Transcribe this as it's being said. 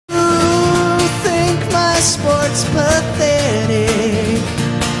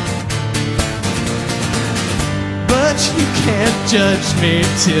judge me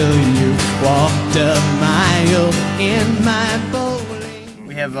till you walked a mile in my bowling.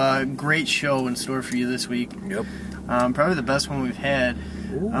 We have a great show in store for you this week. Yep. Probably the best one we've had,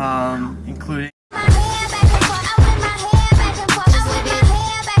 including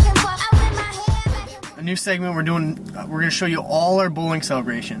a new segment we're doing. We're going to show you all our bowling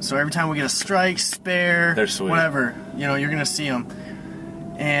celebrations. So every time we get a strike, spare, whatever, you know, you're going to see them.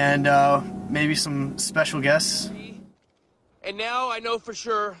 And maybe some special guests. And now I know for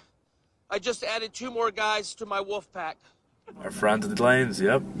sure I just added 2 more guys to my wolf pack. Our friends at the lanes,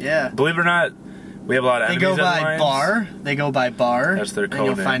 yep. Yeah. Believe it or not, we have a lot of enemies at the lanes. They go by bar. That's their code and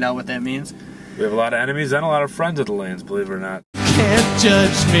you'll name. find out what that means. We have a lot of enemies and a lot of friends at the lanes, believe it or not. Can't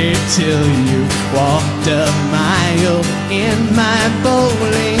judge me till you walked a mile in my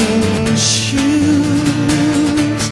bowling